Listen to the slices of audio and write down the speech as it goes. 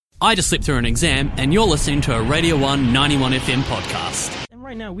I just slipped through an exam, and you're listening to a Radio 1 91 FM podcast. And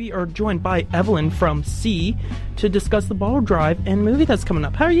right now we are joined by Evelyn from C to discuss the Bottle Drive and movie that's coming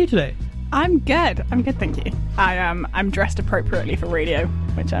up. How are you today? I'm good, thank you. I'm dressed appropriately for radio,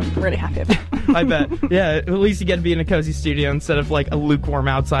 which I'm really happy about. I bet. Yeah, at least you get to be in a cozy studio instead of like a lukewarm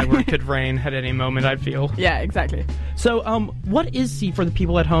outside where it could rain at any moment, I feel. Yeah, exactly. So, what is C for the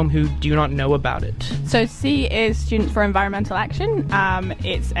people at home who do not know about it? So C is Students for Environmental Action.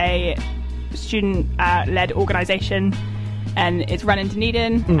 It's a student-led organisation, and it's run in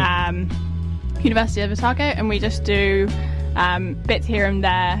Dunedin, University of Otago, and we just do bits here and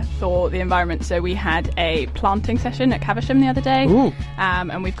there for the environment. So we had a planting session at Caversham the other day,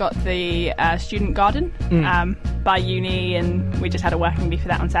 and we've got the student garden by uni, and we just had a working bee for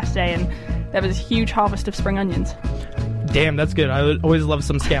that on Saturday, and there was a huge harvest of spring onions. Damn, that's good. I would always love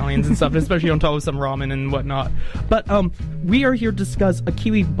some scallions and stuff, especially on top of some ramen and whatnot. But we are here to discuss a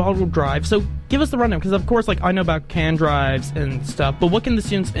Kiwi Bottle Drive. So give us the rundown, because of course, like, I know about can drives and stuff, but what can the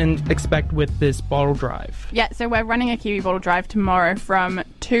students expect with this bottle drive? Yeah, so we're running a Kiwi Bottle Drive tomorrow from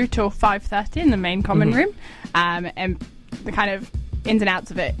 2 till 5:30 in the main common room. And the kind of ins and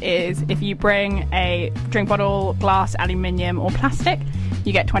outs of it is if you bring a drink bottle, glass, aluminium or plastic,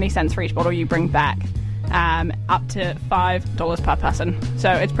 you get 20 cents for each bottle you bring back. Up to $5 per person.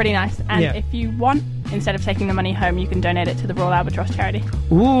 So it's pretty nice. And if you want, instead of taking the money home, you can donate it to the Royal Albatross charity.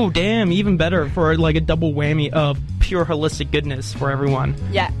 Ooh, damn, even better, for like a double whammy of pure holistic goodness for everyone.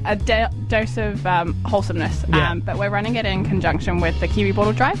 Yeah, a dose of wholesomeness. But we're running it in conjunction with the Kiwi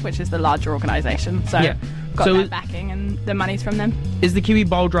Bottle Drive, which is the larger organisation. So got that backing, and the money's from them. Is the Kiwi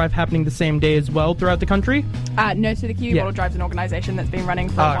Bottle Drive happening the same day as well throughout the country? No, so the Kiwi Bottle Drive is an organisation that's been running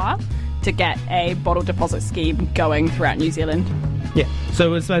for a while to get a bottle deposit scheme going throughout New Zealand. Yeah,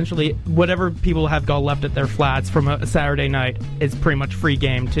 so essentially, whatever people have got left at their flats from a Saturday night is pretty much free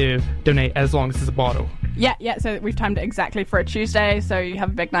game to donate as long as it's a bottle. Yeah, so we've timed it exactly for a Tuesday, so you have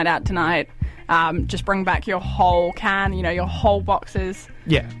a big night out tonight. Just bring back your whole can, your whole boxes.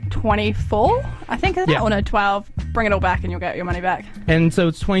 Yeah. 24, I think, is that? Or no, 12. Bring it all back and you'll get your money back. And so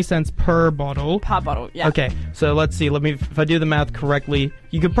it's 20 cents per bottle. Per bottle, yeah. Okay, so let's see. If I do the math correctly,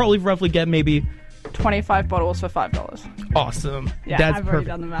 you could probably roughly get maybe 25 bottles for $5. Awesome. Yeah, that's I've already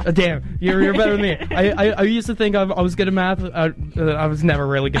done the math. Damn, you're better than me. I used to think I was good at math. I was never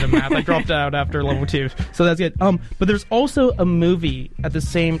really good at math. I dropped out after level 2, so that's good. But there's also a movie at the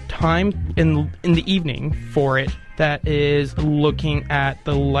same time in the evening for it that is looking at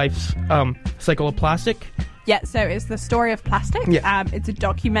the life cycle of plastic. Yeah, so it's the story of plastic. Yeah. It's a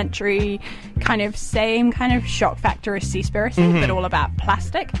documentary, same kind of shock factor as Seaspiracy, but all about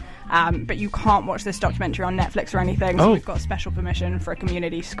plastic. But you can't watch this documentary on Netflix or anything, so we've got special permission for a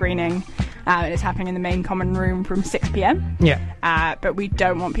community screening. And it's happening in the main common room from 6 p.m. Yeah. But we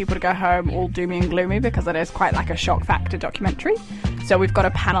don't want people to go home all doomy and gloomy, because it is quite like a shock factor documentary. So we've got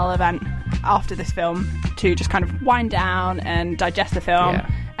a panel event after this film to just kind of wind down and digest the film. Yeah.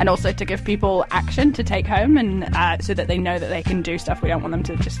 And also to give people action to take home, and so that they know that they can do stuff. We don't want them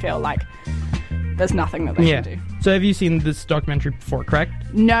to just feel like there's nothing that they can do. So have you seen this documentary before, correct?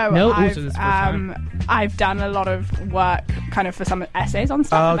 No, I've done a lot of work kind of for some essays on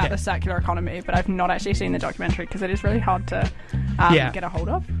stuff about the circular economy, but I've not actually seen the documentary because it is really hard to get a hold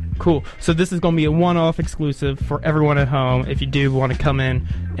of. Cool. So this is going to be a one-off exclusive for everyone at home if you do want to come in.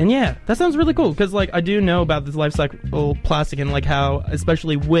 And yeah, that sounds really cool, because I do know about this life cycle plastic and how,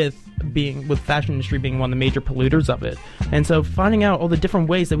 especially with fashion industry being one of the major polluters of it. And so finding out all the different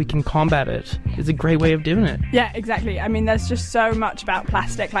ways that we can combat it is a great way of doing it. Yeah, exactly. I mean, there's just so much about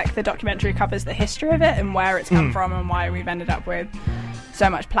plastic. The documentary covers the history of it and where it's come from and why we've ended up with so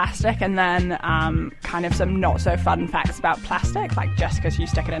much plastic, and then kind of some not so fun facts about plastic, just because you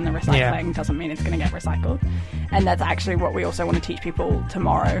stick it in the recycling doesn't mean it's going to get recycled. And that's actually what we also want to teach people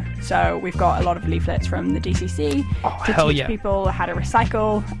tomorrow. So we've got a lot of leaflets from the DCC to teach people how to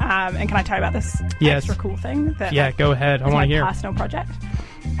recycle. And can I tell you about this extra cool thing? Go ahead. I want to hear. Personal project.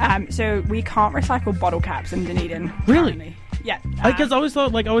 So we can't recycle bottle caps in Dunedin. Really? Currently. Yeah. Because I always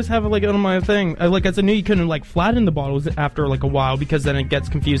thought, I always have it on my thing. I knew you couldn't, flatten the bottles after, a while, because then it gets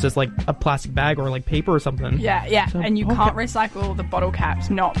confused as, a plastic bag or, paper or something. Yeah. So, and you can't recycle the bottle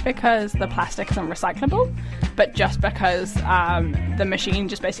caps, not because the plastic isn't recyclable, but just because the machine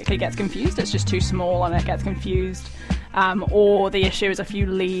just basically gets confused. It's just too small and it gets confused. Or the issue is if you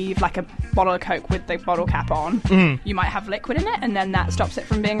leave, a bottle of Coke with the bottle cap on, you might have liquid in it, and then that stops it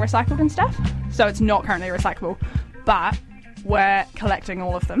from being recycled and stuff. So it's not currently recyclable. But we're collecting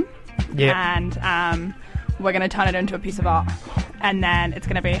all of them, and we're going to turn it into a piece of art. and then it's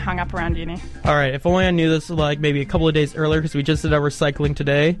going to be hung up around uni. All right, if only I knew this like maybe a couple of days earlier, because we just did our recycling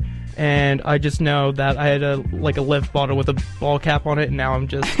today, and I just know that I had a Lift bottle with a ball cap on it, and now I'm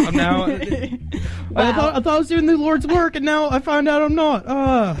now. I thought I was doing the Lord's work, and now I find out I'm not.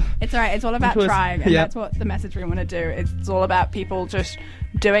 It's all right. It's all about trying, and that's what the message we want to do. It's all about people just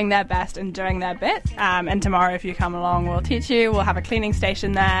doing their best and doing their bit. And tomorrow, if you come along, we'll teach you. We'll have a cleaning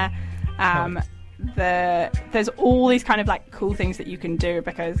station there. There's all these kind of like cool things that you can do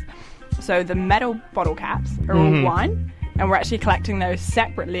so the metal bottle caps are all wine, and we're actually collecting those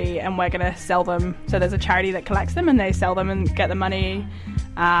separately, and we're going to sell them. So there's a charity that collects them, and they sell them and get the money.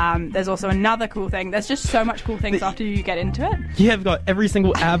 There's also another cool thing. There's just so much cool things after you get into it. You have got every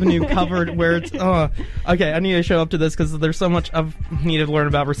single avenue covered where it's... okay, I need to show up to this because there's so much I've needed to learn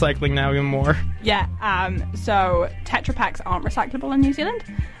about recycling now even more. Yeah, so Tetra Paks aren't recyclable in New Zealand.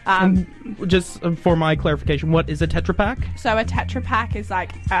 Just for my clarification, what is a Tetra Pak? So a Tetra Pak is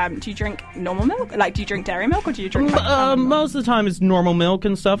like, do you drink normal milk? Like, do you drink dairy milk, or do you drink... most of the time it's normal milk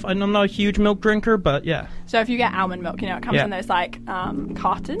and stuff. I'm not a huge milk drinker, but yeah. So if you get almond milk, it comes in those like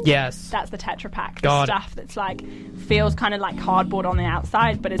cartons. Yes. That's the Tetra Pak. The stuff that's like feels kind of like cardboard on the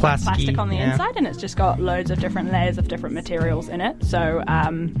outside, but it's like plastic on the inside, and it's just got loads of different layers of different materials in it. So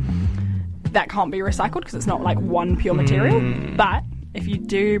that can't be recycled because it's not like one pure material. But if you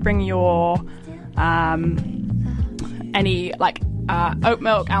do bring your any like oat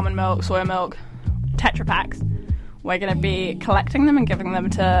milk, almond milk, soy milk, Tetra Paks, we're going to be collecting them and giving them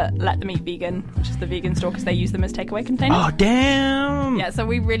to Let Them Eat Vegan, which is the vegan store, because they use them as takeaway containers. Oh, damn! Yeah, so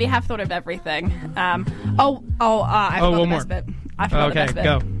we really have thought of everything. I forgot the best bit. I forgot the best bit.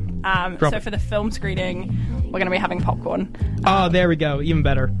 Go. So for the film screening, we're going to be having popcorn. There we go. Even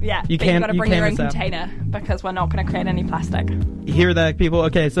better. Yeah, you've got to bring your own container because we're not going to create any plastic. You hear that, people?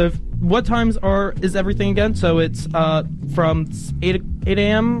 Okay, so what times is everything again? So it's from 8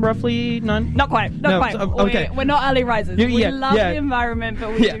 a.m. roughly 9. Not quite. Okay, we're not early risers. We love the environment,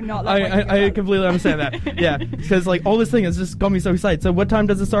 but we do not love. I completely understand that. Yeah, because like all this thing has just got me so excited. So what time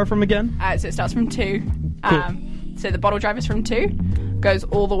does it start from again? So it starts from 2. Cool. So the bottle drive is from 2, goes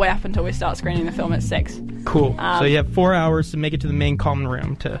all the way up until we start screening the film at 6. Cool. So you have 4 hours to make it to the main common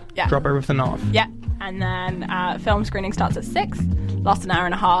room to drop everything off. Yeah, and then film screening starts at 6, lasts an hour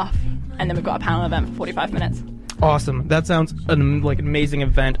and a half, and then we've got a panel event for 45 minutes. Awesome. That sounds like an amazing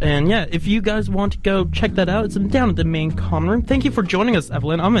event. And yeah, if you guys want to go check that out, it's down at the main common room. Thank you for joining us,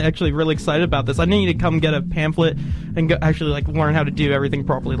 Evelyn. I'm actually really excited about this. I need to come get a pamphlet and go actually learn how to do everything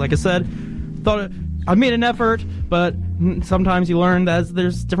properly. Like I said, I made an effort, but sometimes you learn that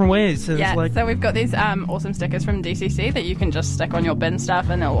there's different ways. So we've got these awesome stickers from DCC that you can just stick on your bin stuff,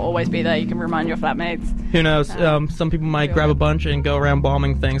 and it'll always be there. You can remind your flatmates. Who knows? Some people might grab a bunch and go around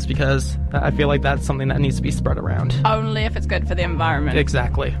bombing things, because I feel like that's something that needs to be spread around. Only if it's good for the environment.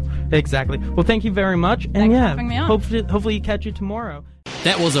 Exactly. Well, thank you very much. Thanks for having me on. Hopefully catch you tomorrow.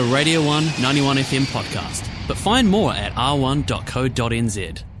 That was a Radio 1 91 FM podcast. But find more at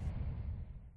r1.co.nz.